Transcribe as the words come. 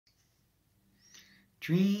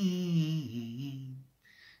Dream,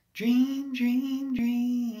 dream, dream,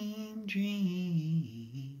 dream,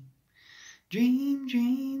 dream. Dream,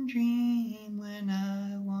 dream, dream when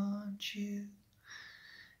I want you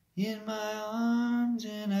in my arms,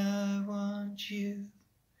 and I want you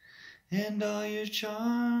and all your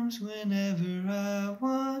charms whenever I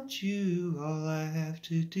want you. All I have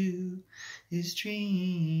to do is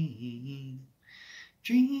dream.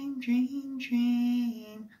 Dream, dream,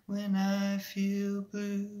 dream when I feel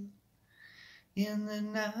blue, in the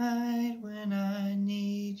night when I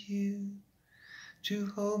need you to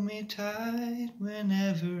hold me tight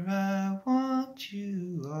whenever I want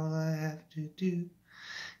you. All I have to do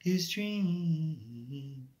is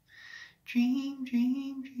dream. Dream,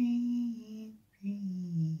 dream, dream,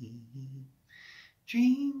 dream.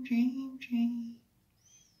 Dream, dream, dream.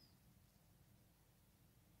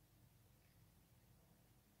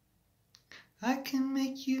 I can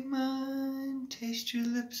make you mine, taste your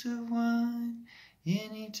lips of wine,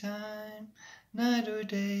 anytime, night or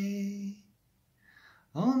day.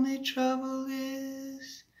 Only trouble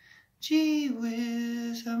is, gee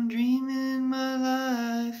whiz, I'm dreaming my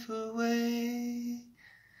life away.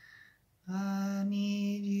 I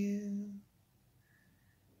need you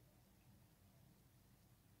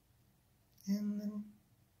in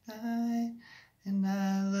the night, and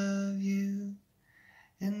I love you.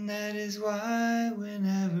 And that is why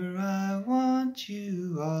whenever I want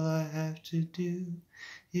you, all I have to do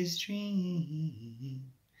is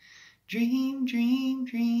dream. Dream, dream,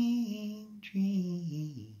 dream,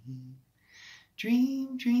 dream.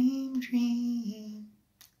 Dream, dream, dream.